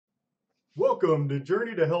Welcome to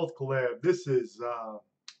Journey to Health Collab. This is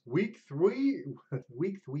week three,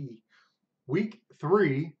 week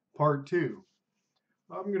three, part two.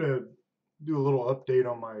 I'm gonna do a little update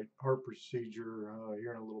on my heart procedure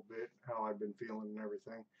here in a little bit, how I've been feeling and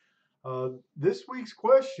everything. This week's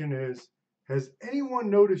question is: has anyone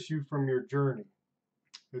noticed you from your journey?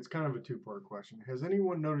 It's kind of a two-part question. Has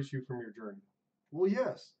anyone noticed you from your journey? Well,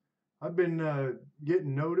 yes. I've been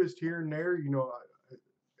getting noticed here and there.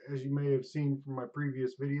 As you may have seen from my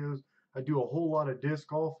previous videos, I do a whole lot of disc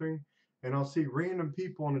golfing, and I'll see random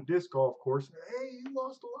people on a disc golf course. Hey, you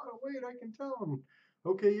lost a lot of weight, I can tell.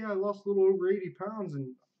 Okay, yeah, I lost a little over 80 pounds,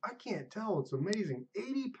 and I can't tell. It's amazing.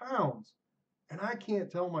 80 pounds, and I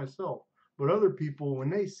can't tell myself. But other people, when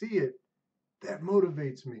they see it, that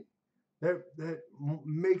motivates me. That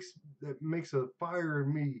makes a fire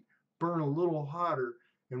in me burn a little hotter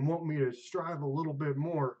and want me to strive a little bit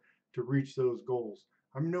more to reach those goals.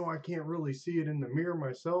 I know I can't really see it in the mirror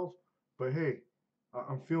myself, but hey,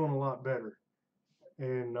 I'm feeling a lot better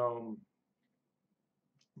and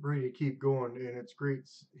ready to keep going. And it's great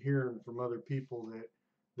hearing from other people that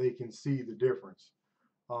they can see the difference.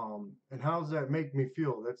 And how does that make me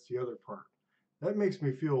feel? That's the other part. That makes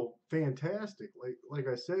me feel fantastic. Like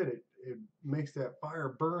I said, it makes that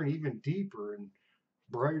fire burn even deeper and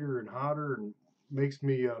brighter and hotter, and makes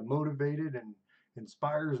me motivated and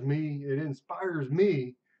inspires me. It inspires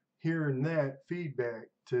me hearing that feedback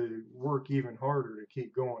to work even harder to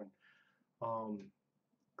keep going. Um,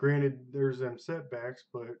 Granted, there's them setbacks,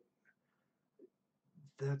 but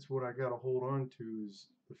that's what I got to hold on to is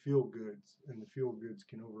the feel goods, and the feel goods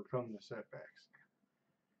can overcome the setbacks.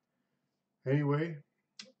 Anyway,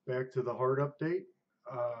 back to the heart update.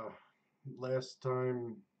 Uh, Last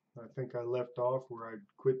time I think I left off where I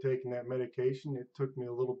quit taking that medication. It took me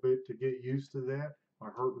a little bit to get used to that. My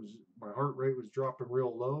heart rate was dropping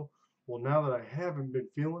real low. Well, now that I haven't been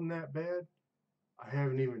feeling that bad, I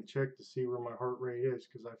haven't even checked to see where my heart rate is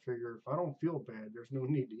because I figure if I don't feel bad, there's no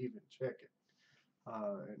need to even check it.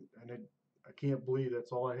 I can't believe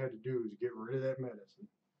that's all I had to do is get rid of that medicine.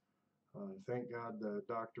 Thank God the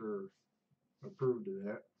doctor approved of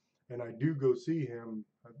that. And I do go see him,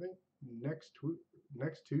 I think next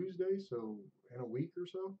Tuesday, so in a week or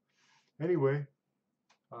so. Anyway,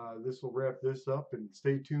 this will wrap this up, and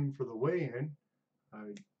stay tuned for the weigh-in.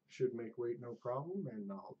 I should make weight no problem, and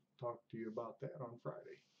I'll talk to you about that on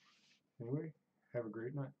Friday. Anyway, have a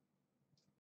great night.